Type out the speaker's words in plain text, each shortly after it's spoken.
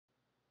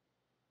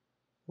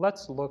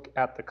let's look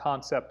at the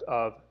concept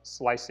of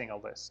slicing a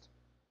list.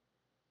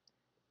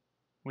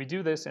 We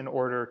do this in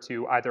order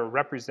to either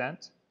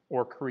represent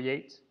or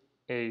create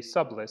a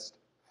sublist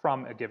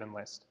from a given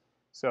list.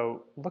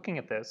 So looking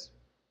at this,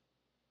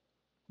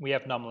 we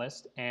have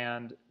numList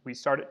and we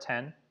start at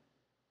 10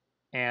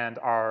 and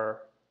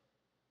our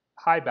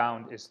high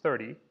bound is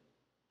 30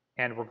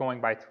 and we're going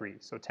by 3,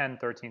 so 10,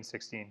 13,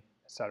 16,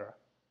 etc.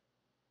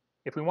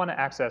 If we want to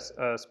access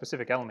a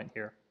specific element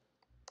here,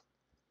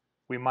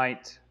 we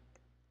might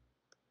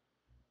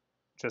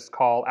just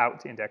call out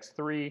to index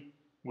 3,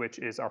 which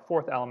is our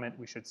fourth element.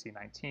 We should see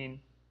 19.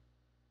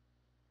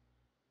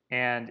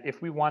 And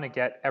if we want to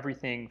get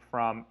everything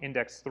from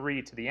index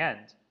 3 to the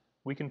end,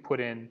 we can put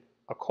in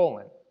a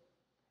colon.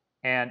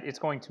 And it's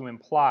going to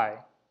imply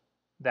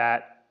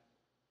that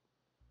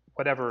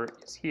whatever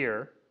is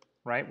here,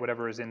 right,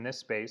 whatever is in this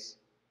space,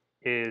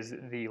 is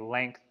the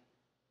length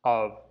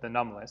of the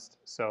numList.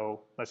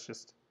 So let's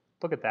just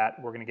look at that.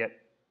 We're going to get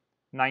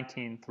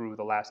 19 through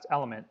the last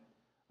element.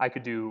 I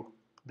could do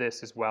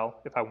this as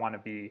well if I want to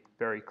be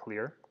very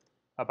clear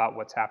about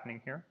what's happening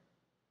here.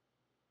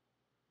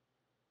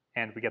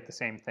 And we get the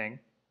same thing.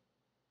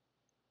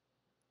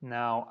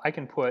 Now I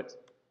can put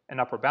an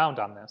upper bound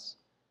on this,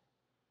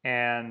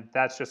 and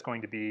that's just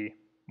going to be,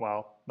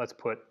 well, let's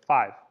put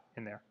 5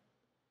 in there.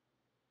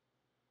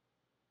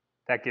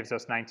 That gives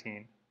us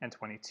 19 and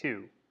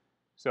 22.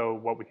 So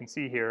what we can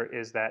see here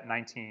is that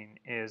 19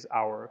 is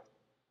our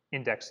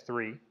index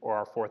 3, or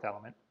our fourth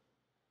element.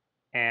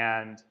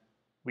 And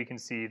we can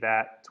see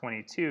that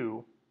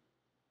 22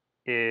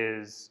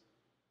 is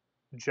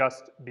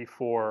just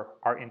before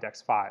our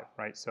index 5,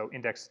 right? So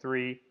index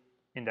 3,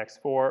 index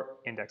 4,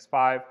 index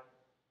 5.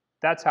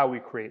 That's how we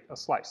create a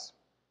slice.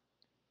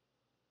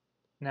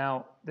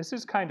 Now, this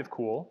is kind of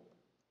cool.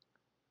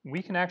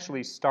 We can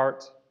actually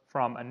start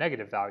from a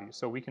negative value.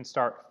 So we can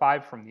start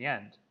 5 from the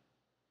end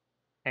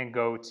and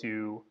go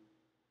to,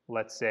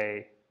 let's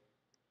say,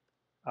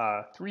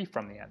 3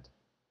 from the end.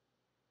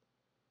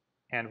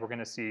 And we're going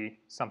to see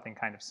something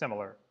kind of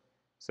similar.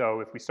 So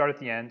if we start at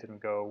the end and we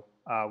go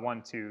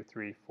 1, 2,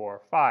 3,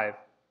 4, 5,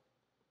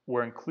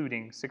 we're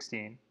including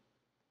 16.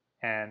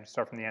 And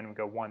start from the end and we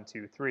go 1,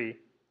 2, 3.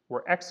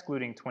 We're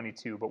excluding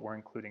 22, but we're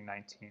including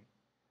 19.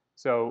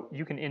 So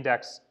you can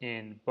index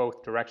in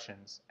both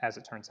directions, as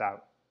it turns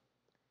out.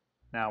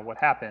 Now what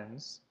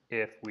happens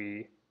if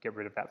we get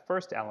rid of that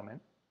first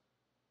element?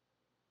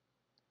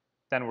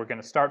 Then we're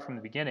going to start from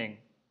the beginning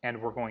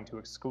and we're going to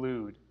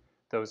exclude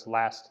those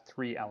last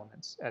 3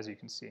 elements, as you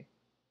can see.